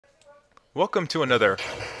Welcome to another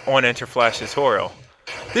On Enter Flash tutorial.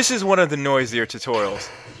 This is one of the noisier tutorials.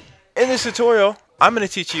 In this tutorial, I'm going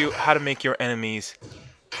to teach you how to make your enemies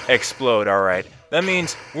explode, alright? That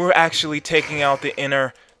means we're actually taking out the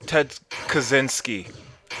inner Ted Kaczynski.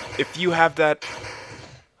 If you have that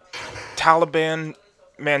Taliban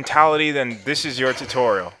mentality, then this is your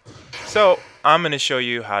tutorial. So, I'm going to show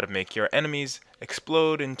you how to make your enemies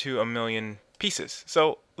explode into a million pieces.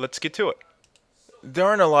 So, let's get to it. There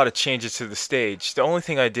aren't a lot of changes to the stage. The only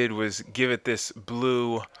thing I did was give it this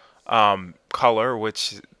blue color,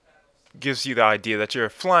 which gives you the idea that you're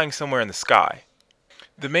flying somewhere in the sky.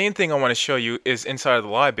 The main thing I want to show you is inside of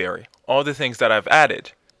the library, all the things that I've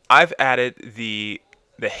added. I've added the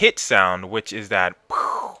hit sound, which is that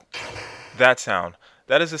sound.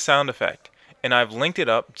 That is a sound effect, and I've linked it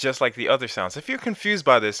up just like the other sounds. If you're confused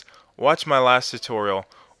by this, watch my last tutorial,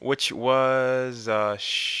 which was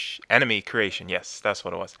enemy creation. Yes, that's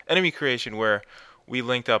what it was. Enemy creation, where we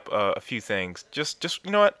linked up a few things. Just you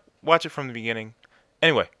know what? Watch it from the beginning.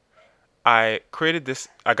 Anyway, I created this.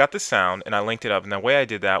 I got this sound and I linked it up. And the way I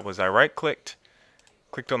did that was I right-clicked,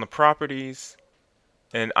 clicked on the properties,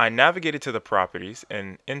 and I navigated to the properties.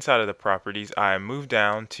 And inside of the properties, I moved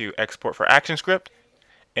down to export for ActionScript,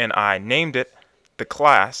 and I named it the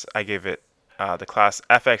class. I gave it the class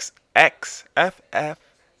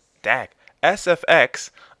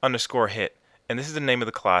SFX underscore hit, and this is the name of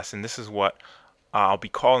the class, and this is what I'll be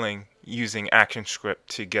calling using ActionScript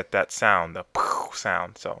to get that sound, the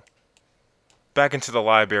sound. So back into the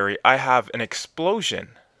library, I have an explosion,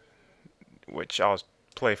 which I'll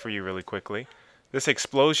play for you really quickly. This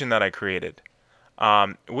explosion that I created,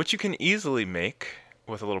 which you can easily make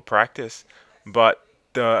with a little practice, but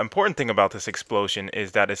the important thing about this explosion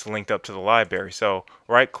is that it's linked up to the library. So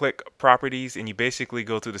right click properties and you basically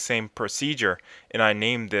go through the same procedure, and I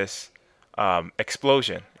named this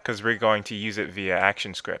explosion because we're going to use it via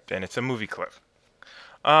ActionScript, and it's a movie clip.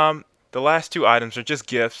 The last two items are just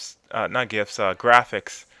GIFs, not GIFs,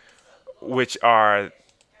 graphics, which are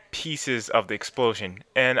pieces of the explosion,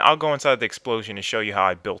 and I'll go inside the explosion and show you how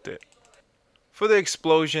I built it. For the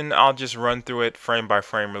explosion, I'll just run through it frame by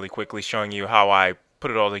frame really quickly, showing you how I put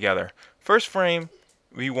it all together. First frame,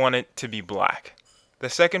 we want it to be black. The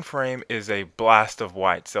second frame is a blast of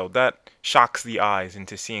white, so that shocks the eyes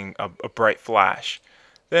into seeing a bright flash.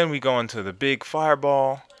 Then we go into the big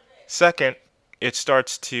fireball. Second, it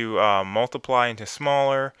starts to multiply into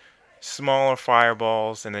smaller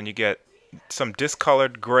fireballs, and then you get some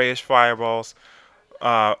discolored grayish fireballs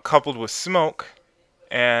coupled with smoke,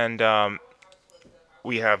 and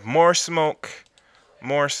we have more smoke,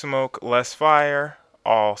 less fire,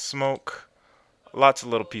 all smoke, lots of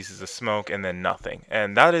little pieces of smoke, and then nothing.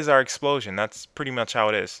 And that is our explosion. That's pretty much how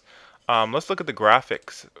it is. Let's look at the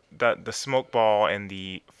graphics, the smoke ball and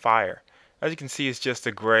the fire. As you can see, it's just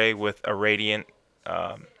a gray with a radial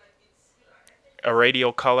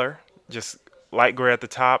color, just light gray at the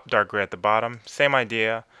top, dark gray at the bottom. Same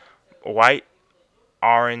idea, white,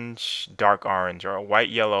 orange, dark orange, or a white,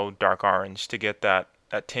 yellow, dark orange to get that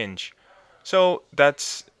tinge. So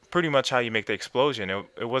that's pretty much how you make the explosion.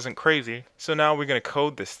 It wasn't crazy. So now we're going to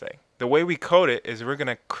code this thing. The way we code it is we're going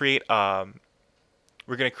to create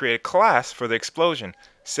a class for the explosion,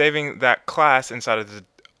 saving that class inside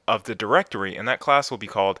of the directory, and that class will be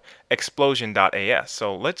called explosion.as.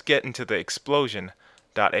 So let's get into the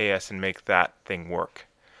explosion.as and make that thing work.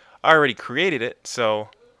 I already created it, so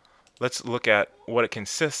let's look at what it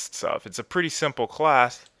consists of. It's a pretty simple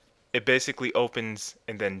class. It basically opens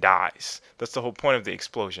and then dies. That's the whole point of the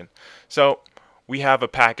explosion. So we have a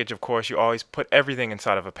package, of course. You always put everything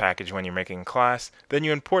inside of a package when you're making a class. Then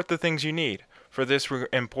you import the things you need. For this, we're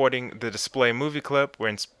importing the display movie clip.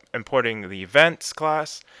 We're importing the events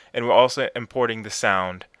class. And we're also importing the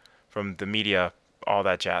sound from the media, all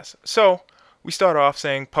that jazz. So we start off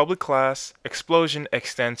saying public class explosion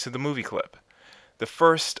extends to the movie clip. The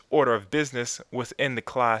first order of business within the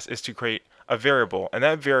class is to create a variable, and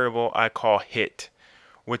that variable I call hit,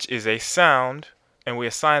 which is a sound, and we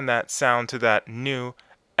assign that sound to that new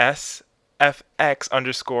SFX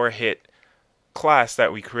underscore hit class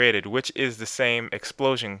that we created, which is the same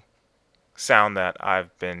explosion sound that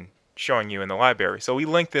I've been showing you in the library. So we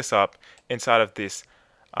link this up inside of this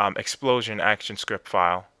explosion action script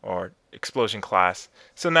file or explosion class.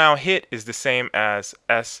 So now hit is the same as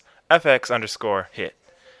SFX underscore hit.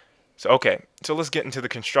 So let's get into the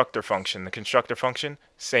constructor function. The constructor function,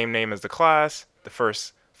 same name as the class, the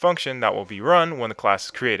first function that will be run when the class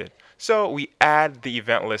is created. So we add the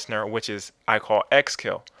event listener, which is I call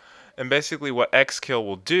xkill. And basically what xkill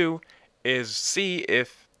will do is see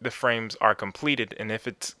if the frames are completed. And if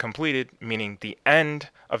it's completed, meaning the end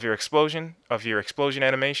of your explosion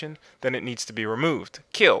animation, then it needs to be removed,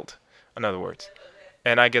 killed, in other words.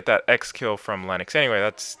 And I get that X kill from Linux. Anyway,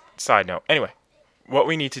 that's side note. Anyway, what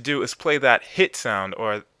we need to do is play that hit sound,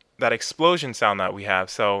 or that explosion sound that we have.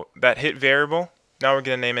 So that hit variable, now we're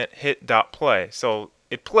going to name it hit.play. So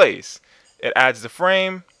it plays. It adds the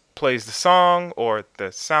frame, plays the song, or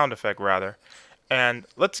the sound effect rather. And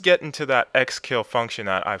let's get into that xkill function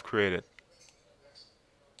that I've created.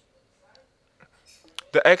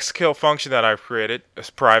 The xkill function that I've created is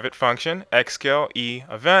private function, xkill e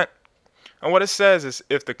event. And what it says is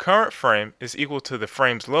if the current frame is equal to the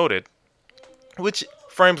frames loaded, which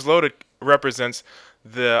frames loaded represents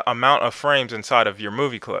the amount of frames inside of your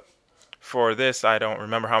movie clip. For this, I don't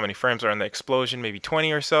remember how many frames are in the explosion, maybe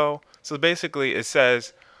 20 or so. So basically it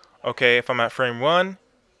says, okay, if I'm at frame 1,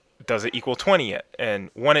 does it equal 20 yet?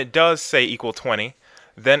 And when it does say equal 20,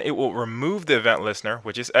 then it will remove the event listener,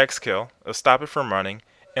 which is xkill. It'll stop it from running,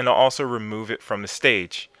 and it'll also remove it from the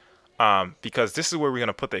stage, because this is where we're going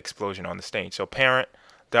to put the explosion on the stage. So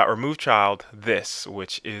parent.remove child this,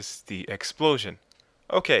 which is the explosion.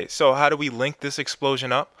 Okay, so how do we link this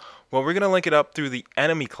explosion up? Well, we're going to link it up through the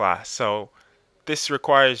enemy class. So this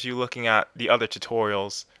requires you looking at the other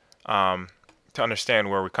tutorials to understand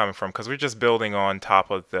where we're coming from, because we're just building on top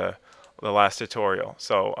of the last tutorial.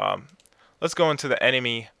 So let's go into the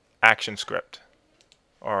enemy action script,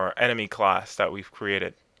 or enemy class that we've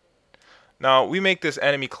created. Now we make this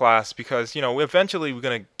enemy class because, you know, eventually we're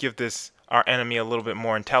going to give this our enemy a little bit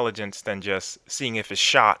more intelligence than just seeing if it's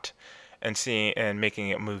shot and making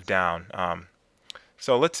it move down.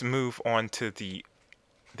 So let's move on to the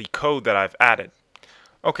code that I've added.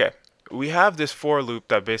 Okay, we have this for loop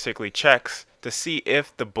that basically checks to see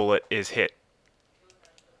if the bullet is hit.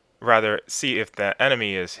 Rather, see if the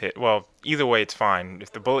enemy is hit. Well, either way it's fine.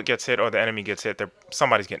 If the bullet gets hit or the enemy gets hit,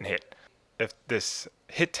 somebody's getting hit. If this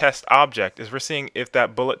hit test object is, we're seeing if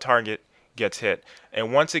that bullet target gets hit.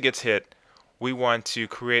 And once it gets hit, we want to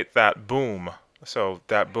create that boom. So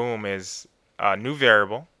that boom is a new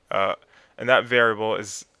variable, and that variable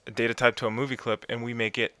is a data type to a movie clip, and we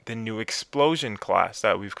make it the new explosion class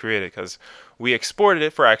that we've created because we exported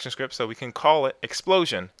it for ActionScript, so we can call it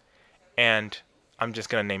explosion. And I'm just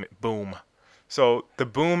going to name it boom. So the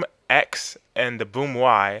boom X and the boom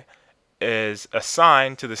Y is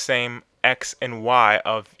assigned to the same X and Y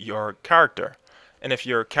of your character. And if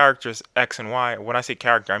your character's X and Y, when I say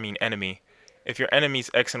character, I mean enemy. If your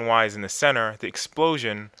enemy's X and Y is in the center, the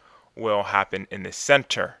explosion will happen in the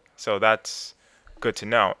center. So that's good to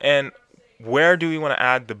know. And where do we want to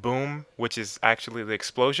add the boom, which is actually the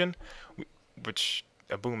explosion, which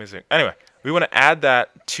a boom isn't. Anyway, we want to add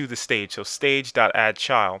that to the stage. So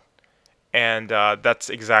stage.addChild, and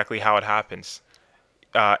that's exactly how it happens.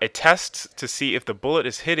 It tests to see if the bullet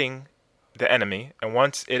is hitting the enemy, and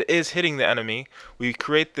once it is hitting the enemy, we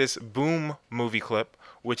create this boom movie clip,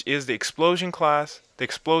 which is the explosion class. The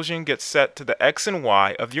explosion gets set to the X and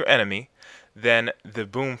Y of your enemy. Then the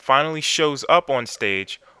boom finally shows up on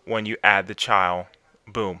stage when you add the child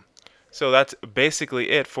boom. So that's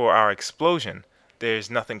basically it for our explosion. There's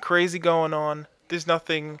nothing crazy going on. There's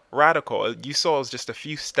nothing radical. You saw just a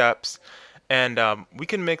few steps, and we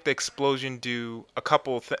can make the explosion do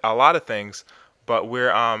a lot of things, but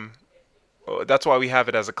that's why we have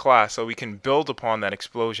it as a class, so we can build upon that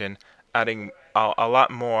explosion, adding a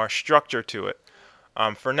lot more structure to it.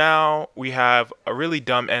 For now, we have a really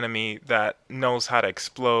dumb enemy that knows how to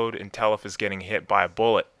explode and tell if it's getting hit by a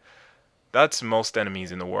bullet. That's most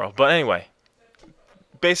enemies in the world. But anyway,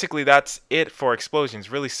 basically that's it for explosions.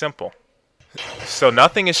 Really simple. So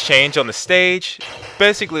nothing has changed on the stage.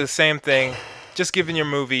 Basically the same thing, just giving your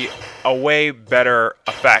movie a way better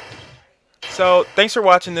effect. So thanks for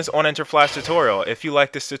watching this on Enter Flash tutorial. If you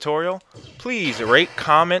like this tutorial, please rate,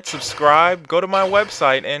 comment, subscribe, go to my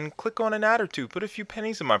website and click on an ad or two. Put a few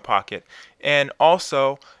pennies in my pocket. And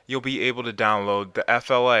also, you'll be able to download the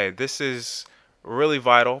FLA. This is really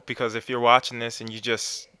vital because if you're watching this and you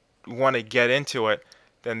just want to get into it,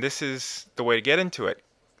 then this is the way to get into it.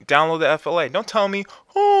 Download the FLA. Don't tell me,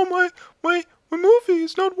 oh, my movie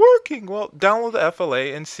is not working. Well, download the FLA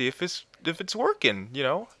and see if it's working, you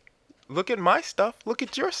know. Look at my stuff, look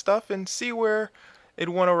at your stuff, and see where it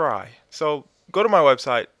went awry. So go to my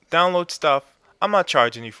website, download stuff. I'm not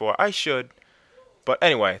charging you for it. I should. But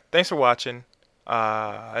anyway, thanks for watching.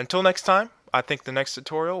 Until next time, I think the next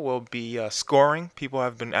tutorial will be scoring. People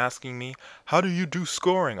have been asking me, how do you do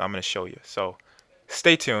scoring? I'm going to show you. So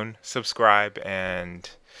stay tuned, subscribe, and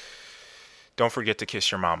don't forget to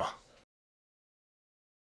kiss your mama.